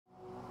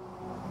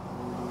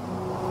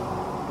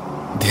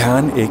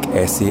ध्यान एक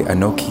ऐसी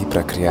अनोखी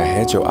प्रक्रिया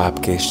है जो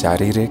आपके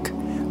शारीरिक,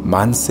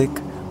 मानसिक,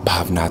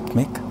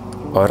 भावनात्मक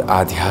और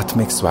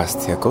आध्यात्मिक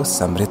स्वास्थ्य को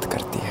समृद्ध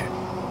करती है।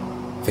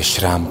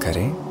 विश्राम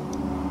करें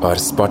और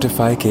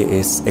स्पॉटिफाई के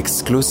इस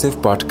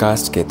एक्सक्लूसिव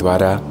पॉडकास्ट के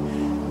द्वारा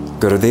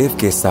गुरुदेव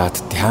के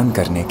साथ ध्यान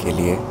करने के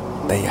लिए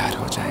तैयार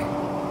हो जाएं।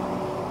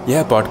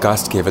 यह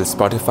पॉडकास्ट केवल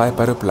स्पॉटिफाई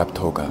पर उपलब्ध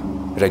होगा।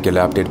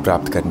 रेगुलर अपडेट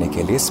प्राप्त करने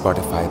के लिए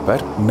स्पॉटिफाई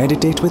पर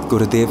मेडिटेट विद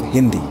गुरुदेव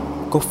हिंदी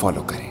को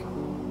फॉलो करें।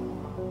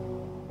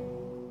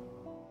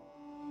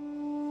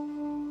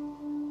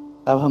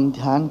 अब हम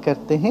ध्यान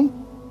करते हैं।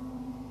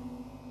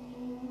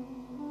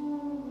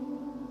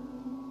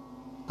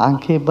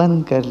 आंखें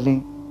बंद कर लें।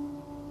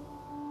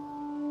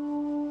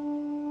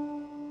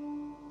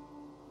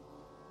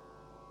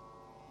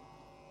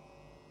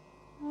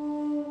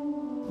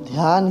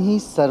 ध्यान ही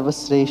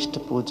सर्वश्रेष्ठ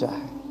पूजा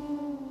है।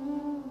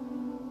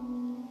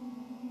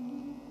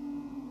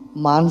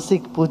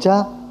 मानसिक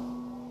पूजा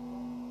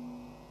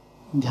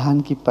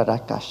ध्यान की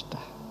पराकाष्ठा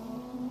है।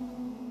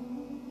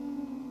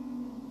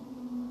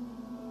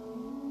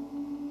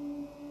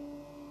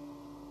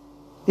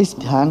 इस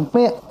ध्यान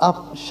में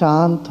आप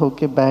शांत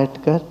होकर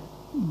बैठकर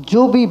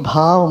जो भी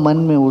भाव मन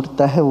में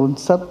उठता है उन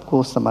सब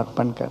को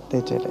समर्पण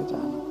करते चले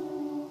जाना।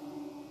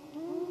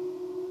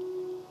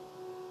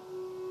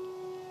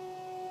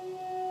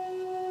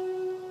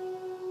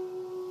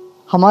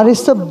 हमारे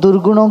सब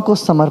दुर्गुणों को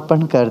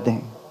समर्पण कर दें।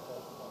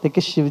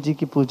 देखिए, शिव जी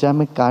की पूजा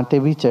में कांटे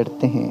भी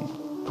चढ़ते हैं,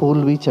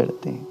 फूल भी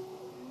चढ़ते हैं।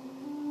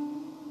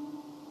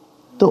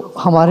 तो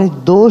हमारे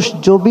दोष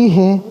जो भी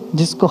हैं,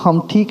 जिसको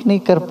हम ठीक नहीं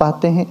कर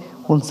पाते हैं,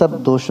 उन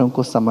सब दोषों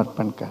को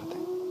समर्पण कर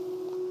दें।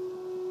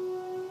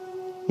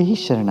 यही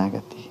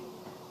शरणागति है।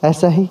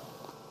 ऐसा ही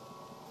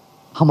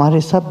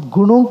हमारे सब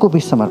गुणों को भी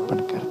समर्पण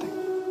कर दें।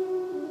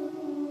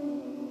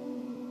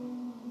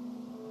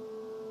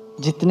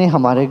 जितने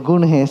हमारे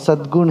गुण हैं,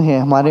 सद्गुण हैं,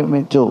 हमारे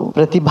में जो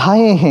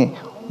प्रतिभाएं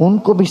हैं,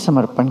 उनको भी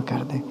समर्पण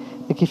कर दें।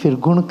 देखिए, फिर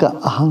गुण का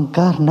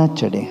अहंकार न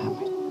चढ़े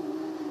हमें।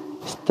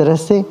 इस तरह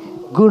से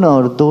गुण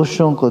और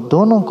दोषों को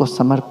दोनों को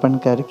समर्पण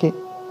करके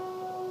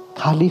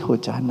खाली हो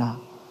जाना,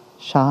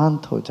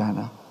 शांत हो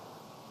जाना,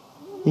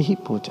 यही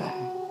पूजा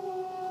है।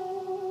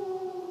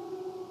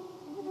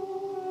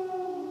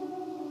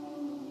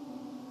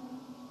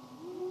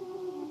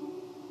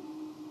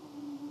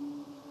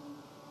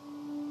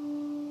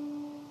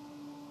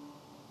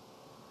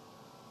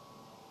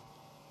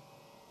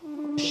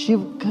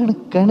 शिव कण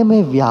कण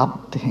में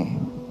व्याप्त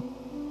हैं।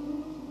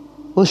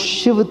 उस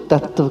शिव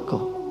तत्व को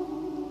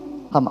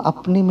हम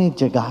अपने में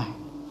जगाएं।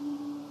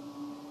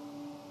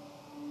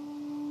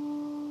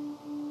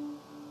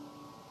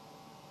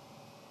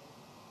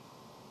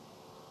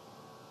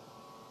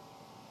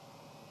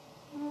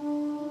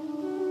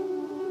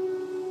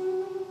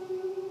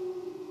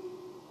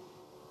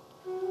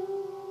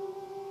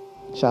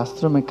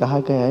 शास्त्रों में कहा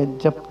गया है,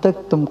 जब तक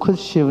तुम खुद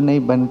शिव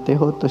नहीं बनते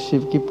हो तो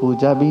शिव की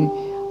पूजा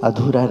भी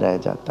अधूरा रह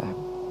जाता है,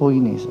 हो ही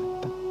नहीं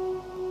सकता।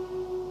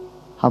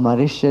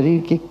 हमारे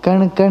शरीर के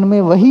कण कण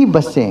में वही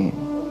बसे हैं,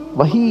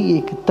 वही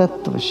एक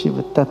तत्व,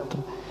 शिव तत्व,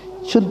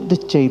 शुद्ध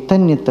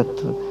चैतन्य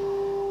तत्व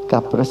का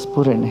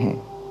प्रस्फुरण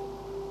है।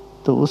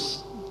 तो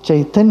उस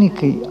चैतन्य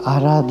की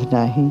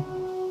आराधना ही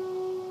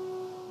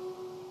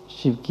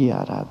शिव की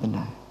आराधना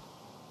है।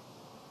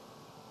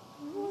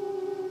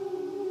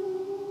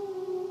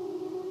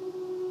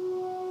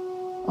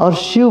 और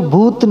शिव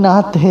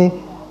भूतनाथ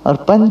है और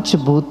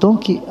पंचभूतों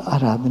की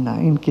आराधना,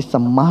 इनकी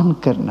सम्मान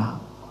करना।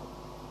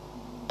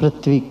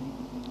 पृथ्वी,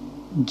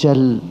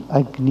 जल,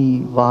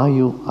 अग्नि,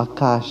 वायु,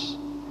 आकाश,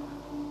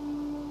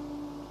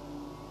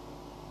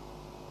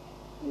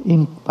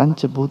 इन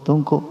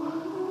पंचभूतों को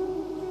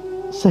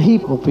सही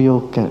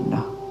उपयोग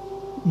करना,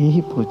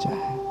 यही पूजा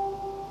है।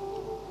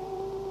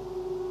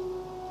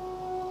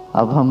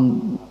 अब हम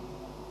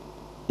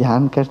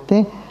ध्यान करते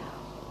हैं।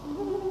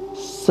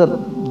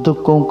 सब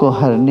दुखों को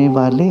हरने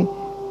वाले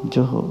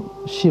जो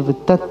शिव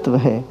तत्व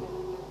है,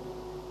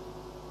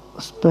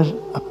 उस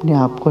पर अपने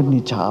आप को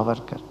निछावर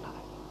करना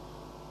है।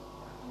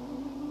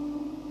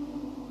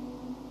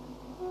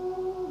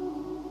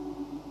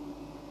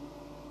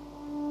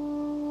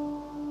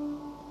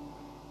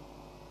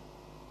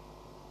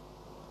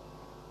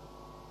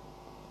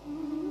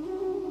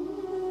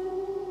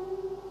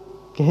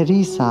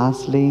 गहरी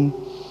सांस लें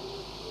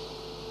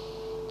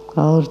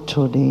और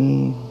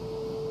छोड़ें।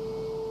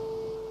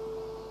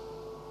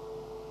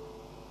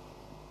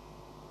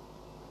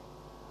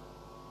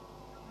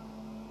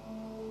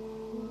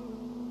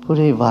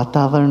 पूरे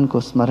वातावरण को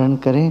स्मरण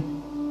करें।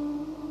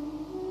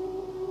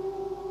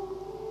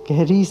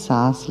 गहरी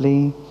सांस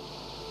लें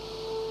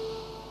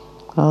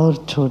और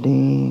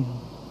छोड़ें।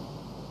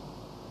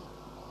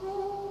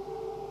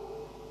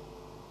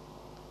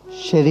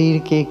 शरीर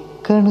के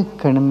कण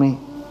कण में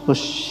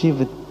उस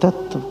शिव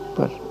तत्व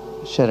पर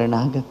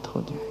शरणागत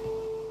हो जाए।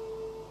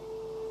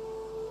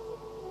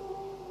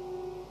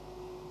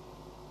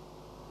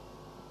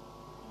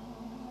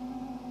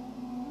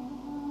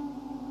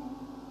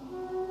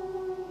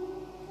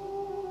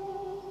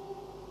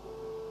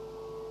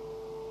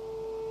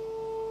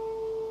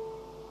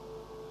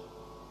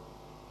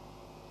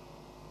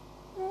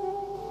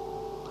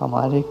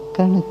 हमारे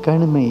कण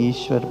कण में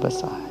ईश्वर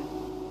बसा है।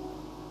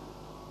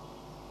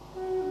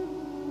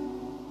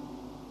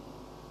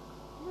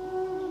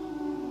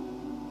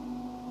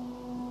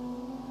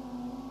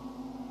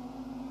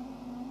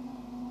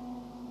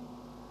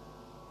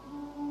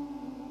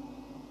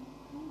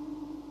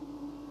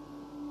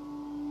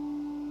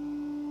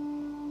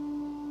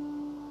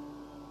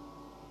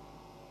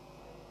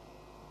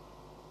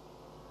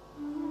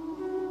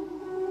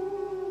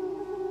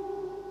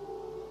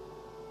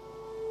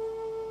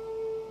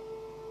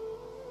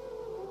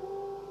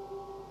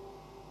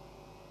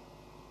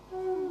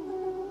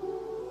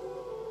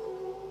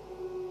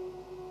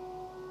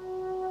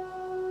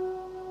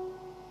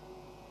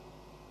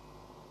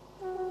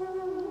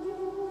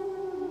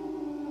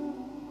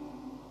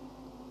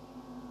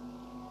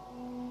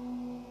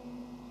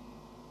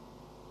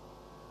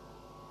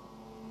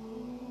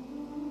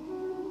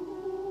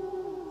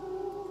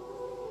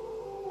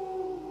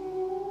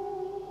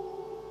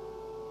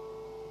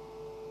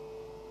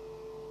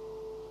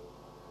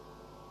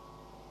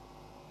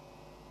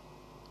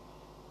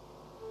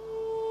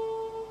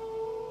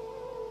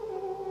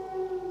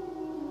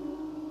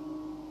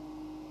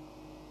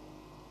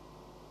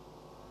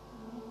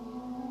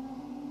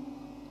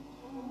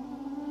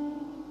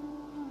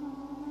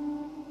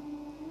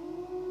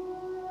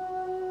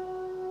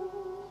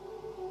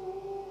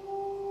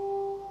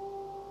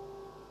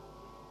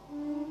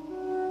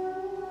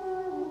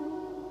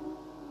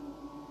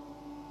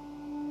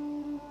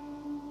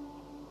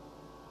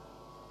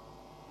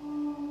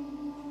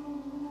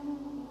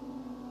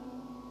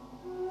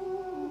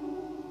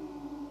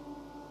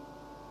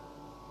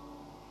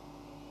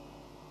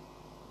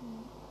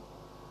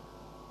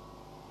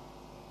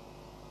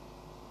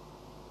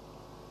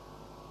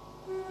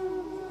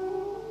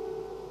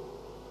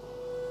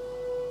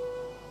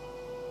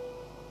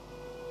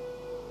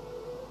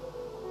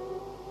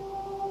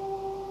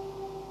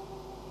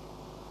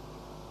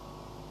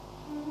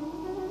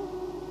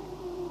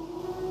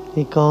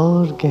 एक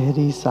और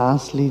गहरी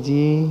सांस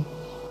लीजिए।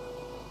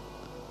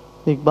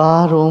 एक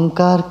बार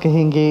ओंकार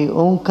कहेंगे।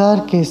 ओंकार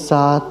के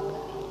साथ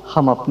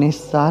हम अपने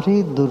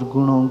सारे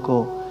दुर्गुणों को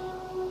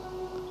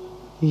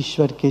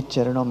ईश्वर के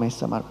चरणों में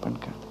समर्पण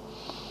कर दें।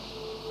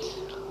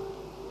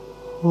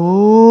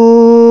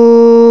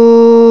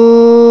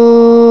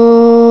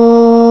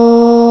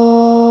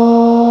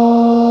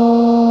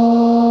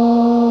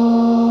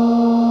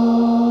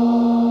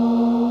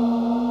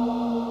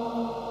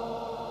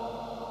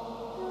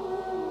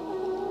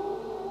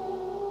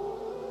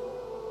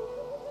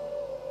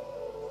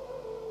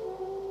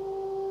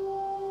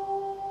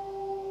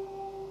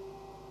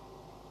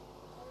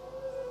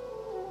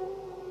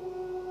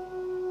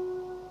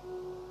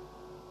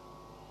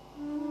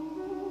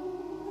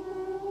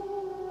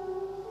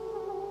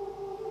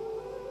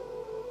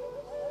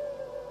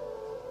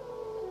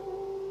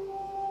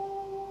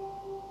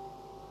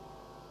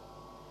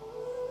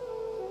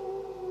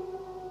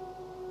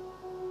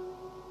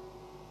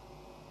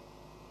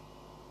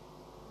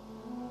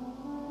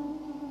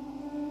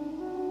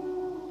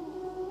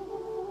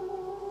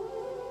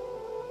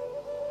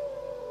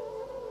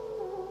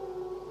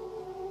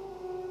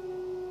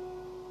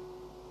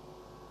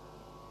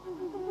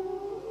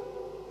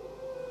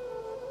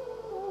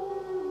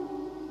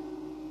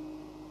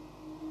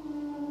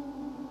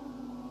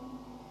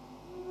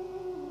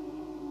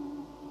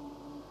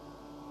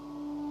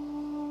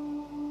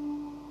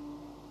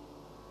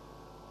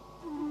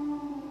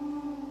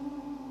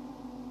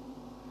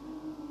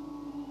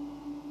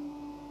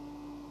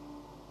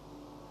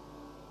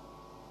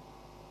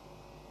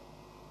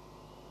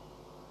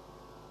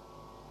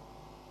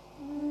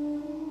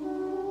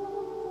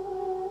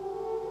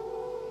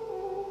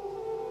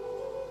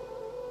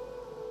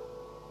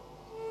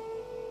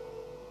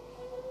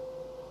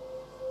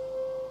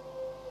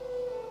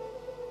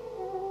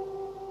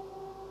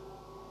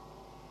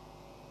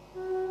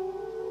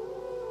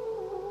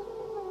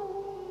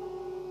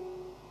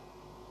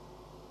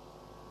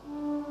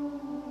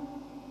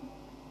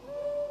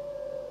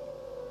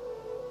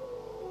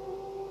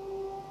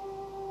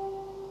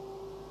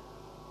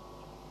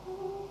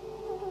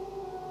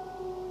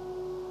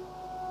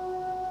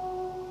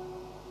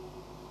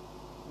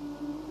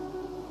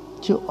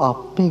 जो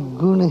आप में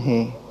गुण है,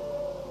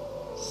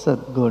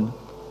 सद्गुण,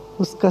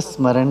 उसका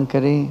स्मरण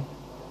करें।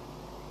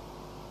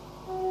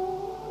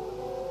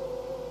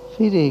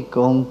 फिर एक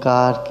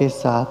ओंकार के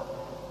साथ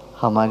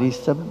हमारी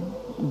सब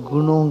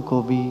गुणों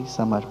को भी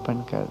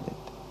समर्पण कर देते।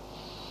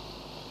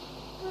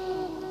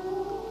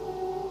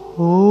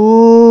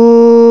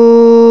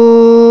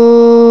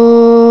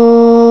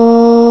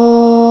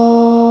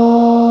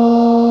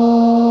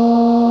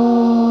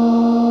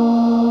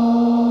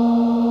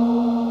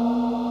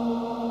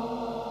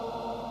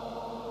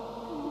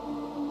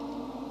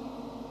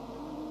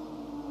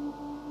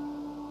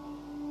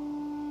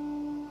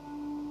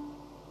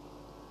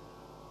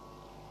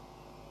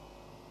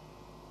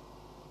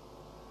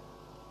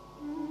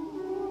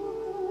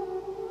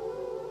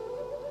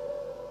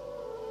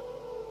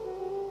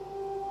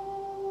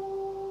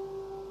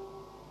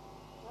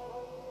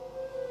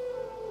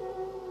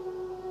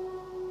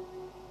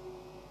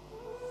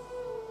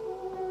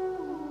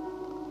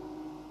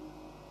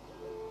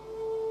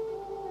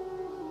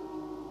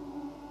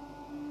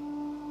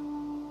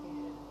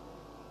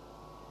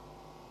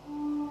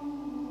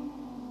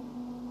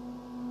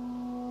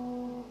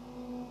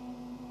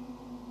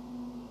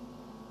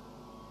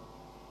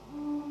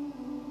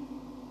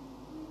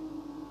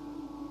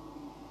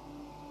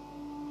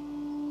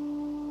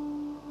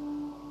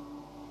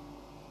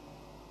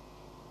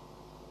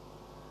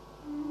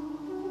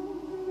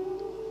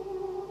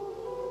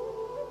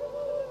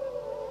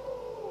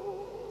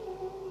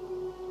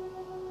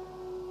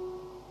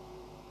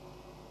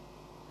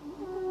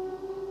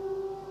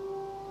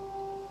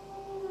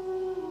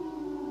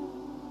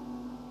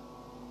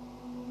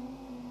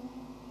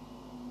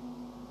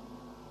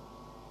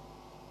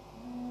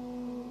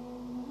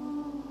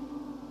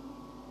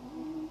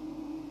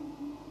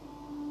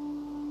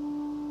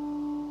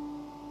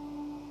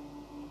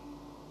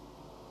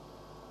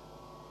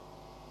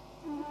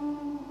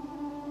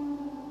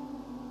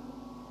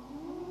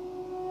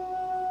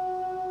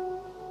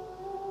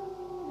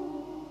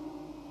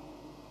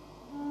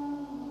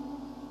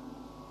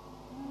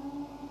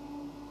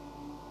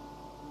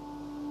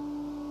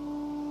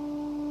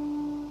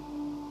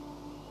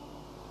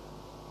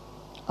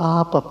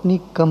 आप अपनी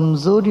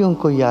कमजोरियों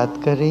को याद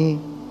करें,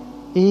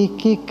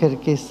 एक एक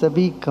करके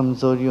सभी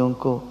कमजोरियों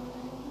को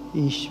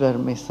ईश्वर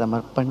में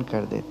समर्पण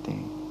कर देते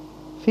हैं।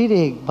 फिर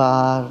एक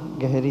बार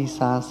गहरी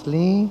सांस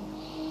लें।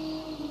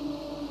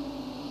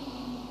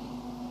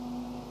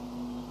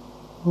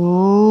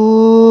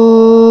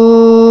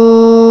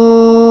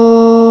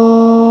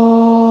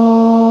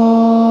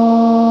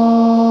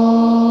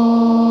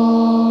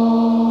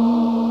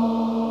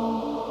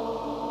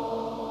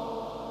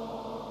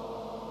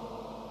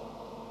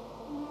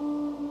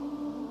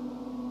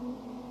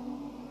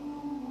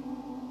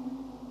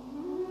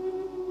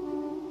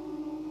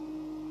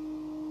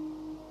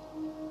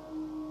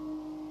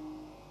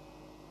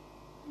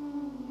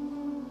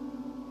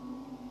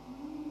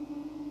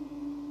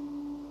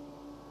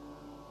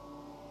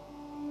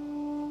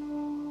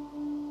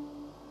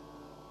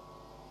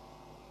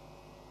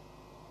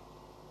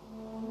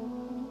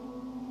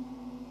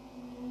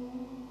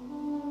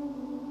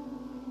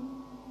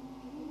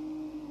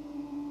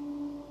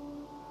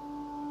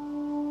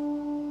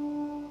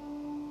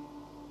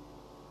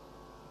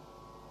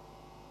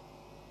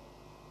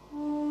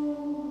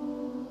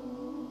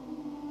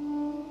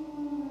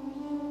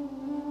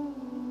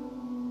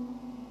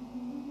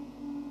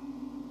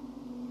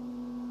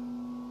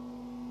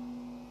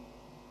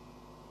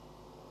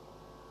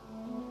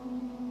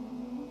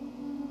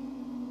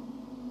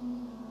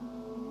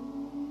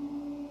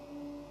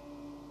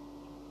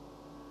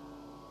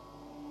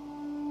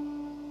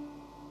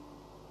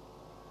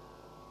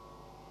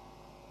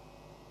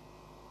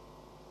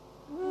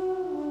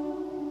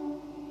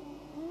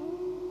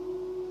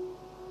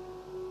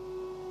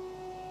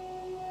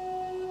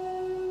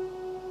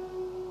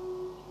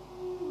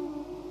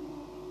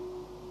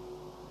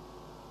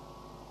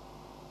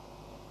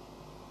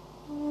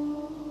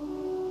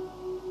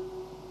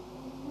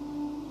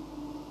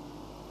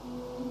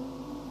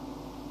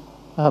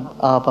 अब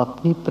आप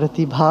अपनी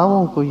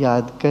प्रतिभाओं को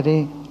याद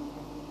करें,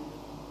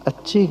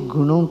 अच्छे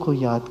गुणों को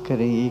याद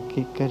करें एक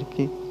एक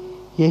करके।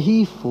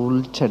 यही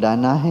फूल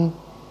चढ़ाना है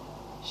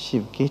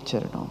शिव के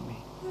चरणों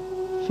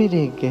में। फिर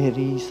एक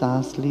गहरी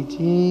सांस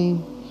लीजिए।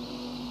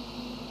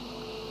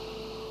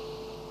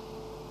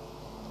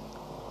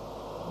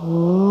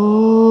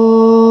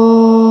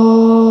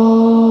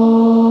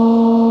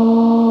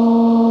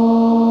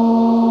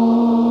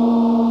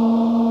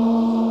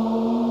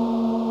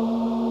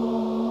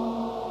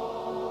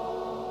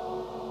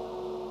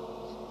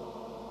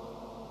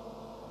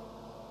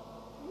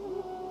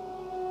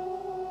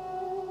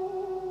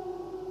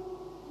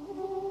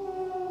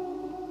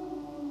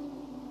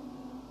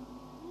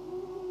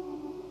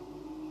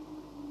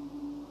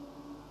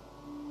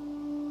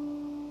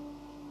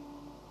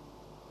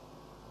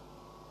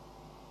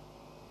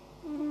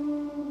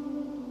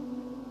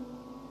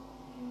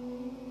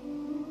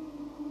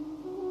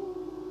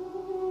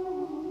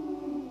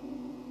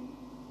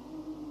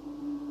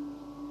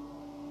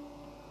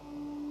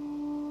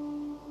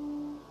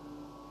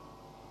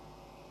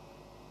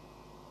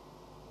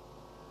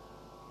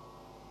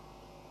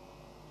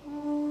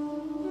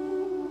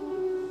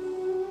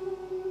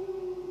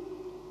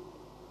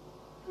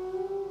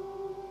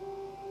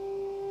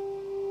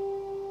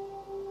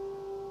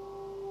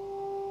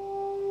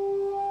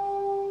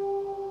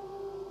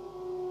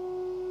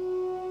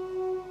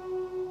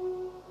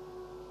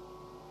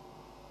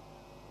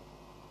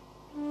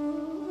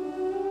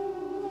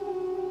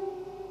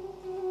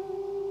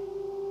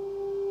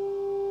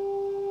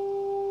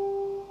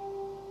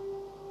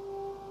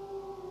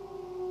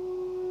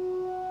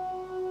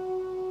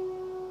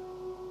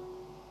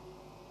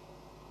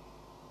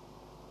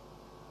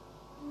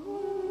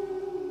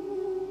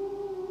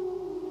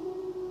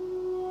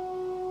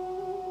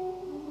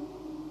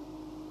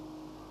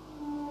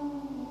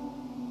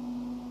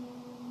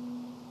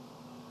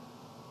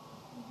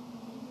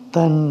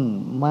 तन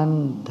मन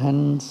धन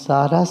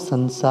सारा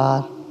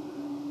संसार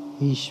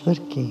ईश्वर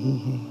के ही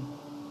है,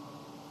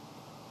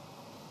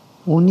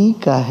 उन्हीं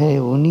का है,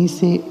 उन्हीं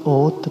से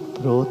ओत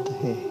प्रोत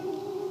है।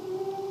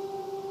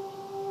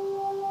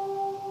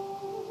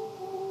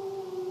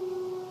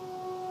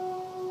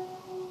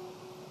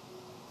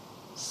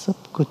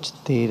 सब कुछ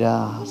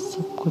तेरा,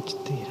 सब कुछ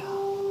तेरा।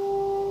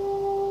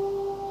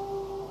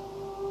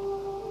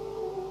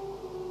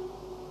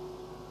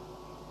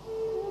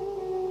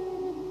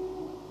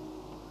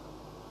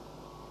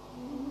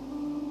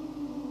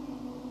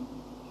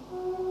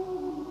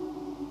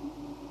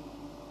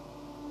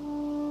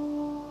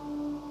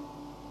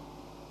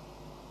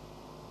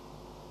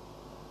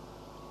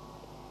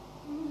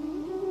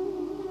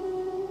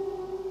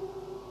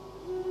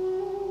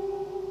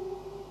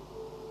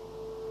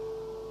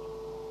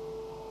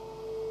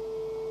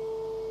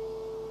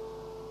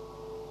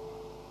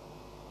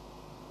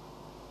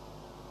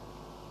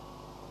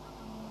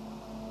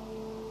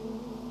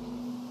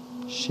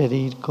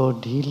 शरीर को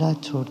ढीला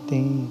छोड़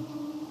दें,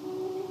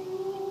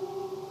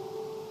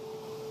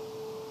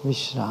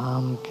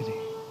 विश्राम करें।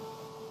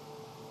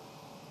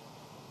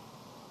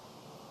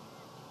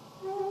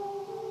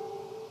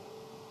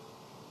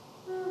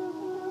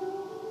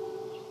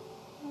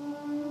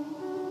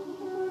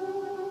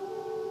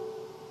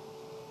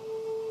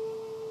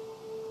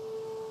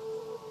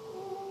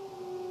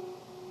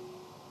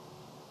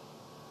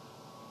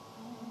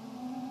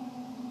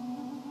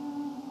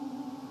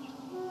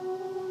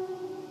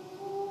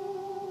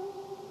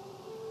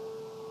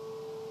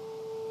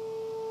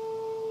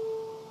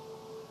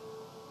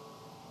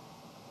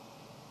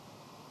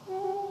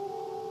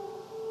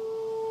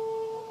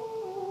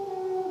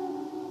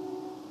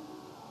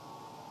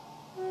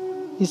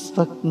 इस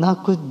वक्त ना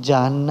कुछ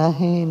जानना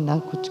है ना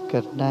कुछ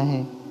करना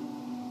है,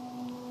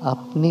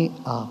 अपने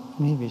आप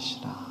में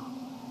विश्राम।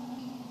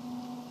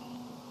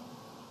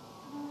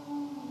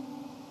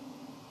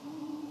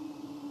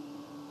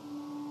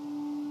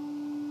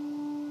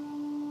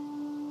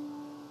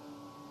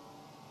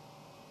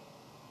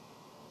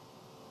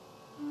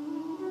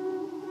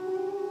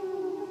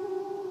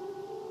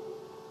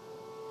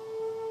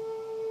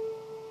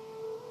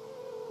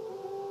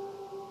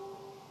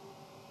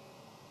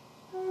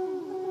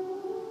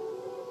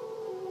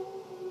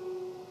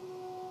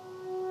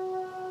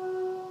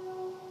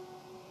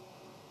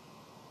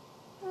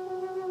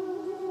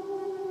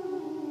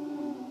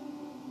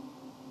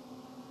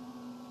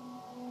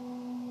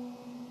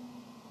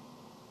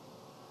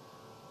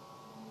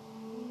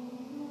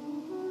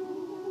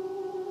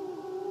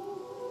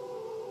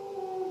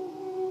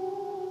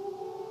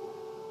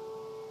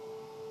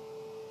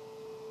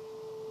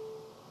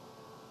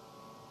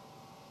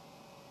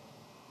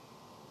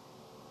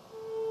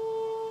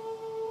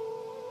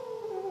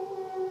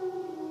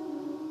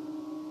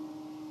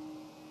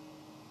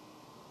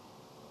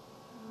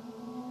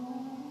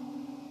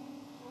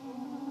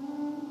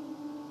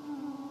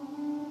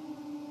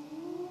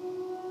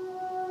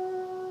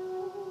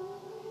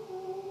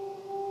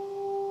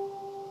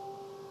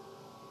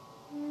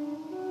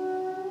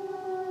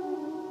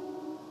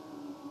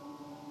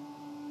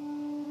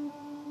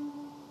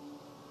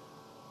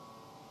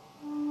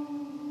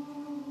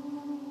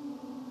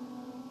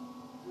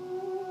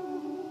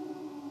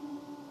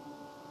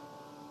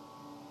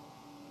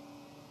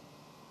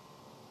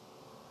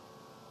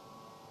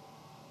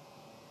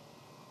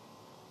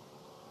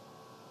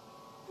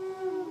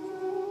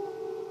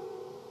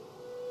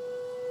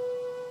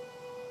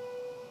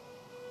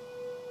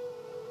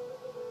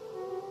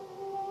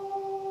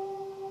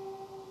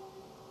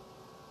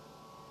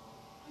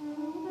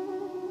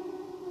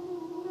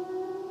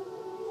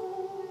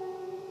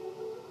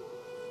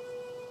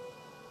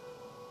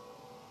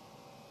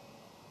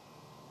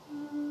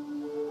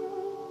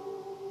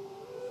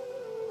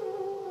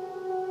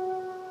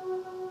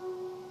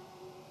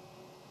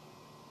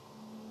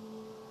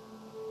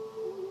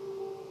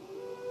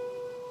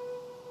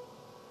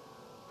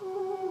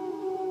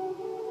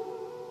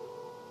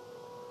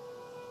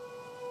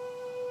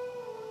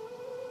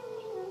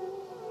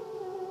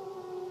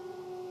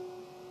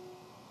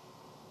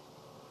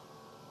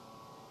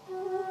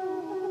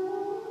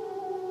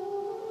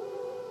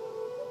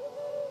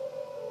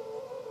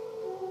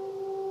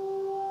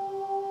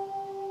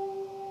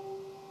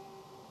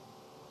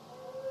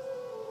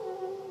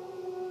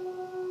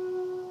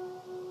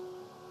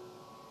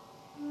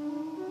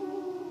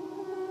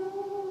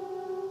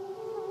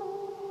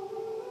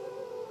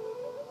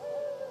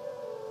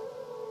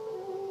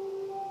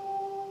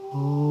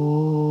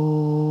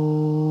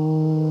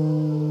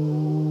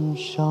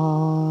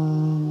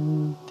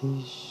 शांति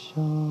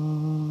शांति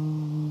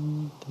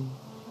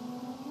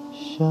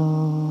शांति।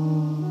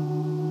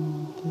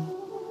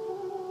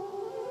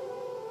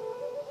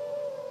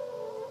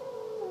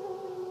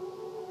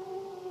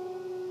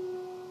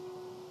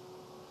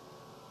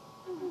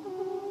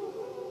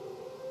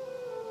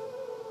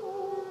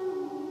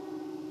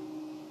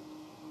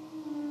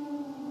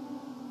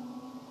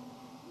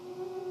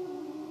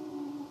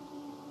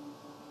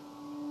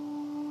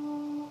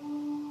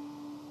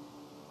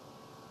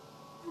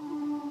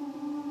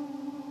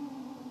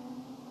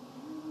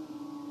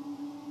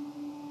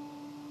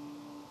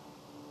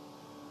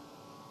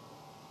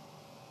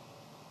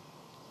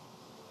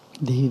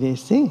 धीरे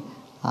से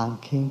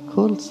आंखें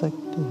खोल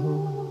सकते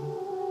हो।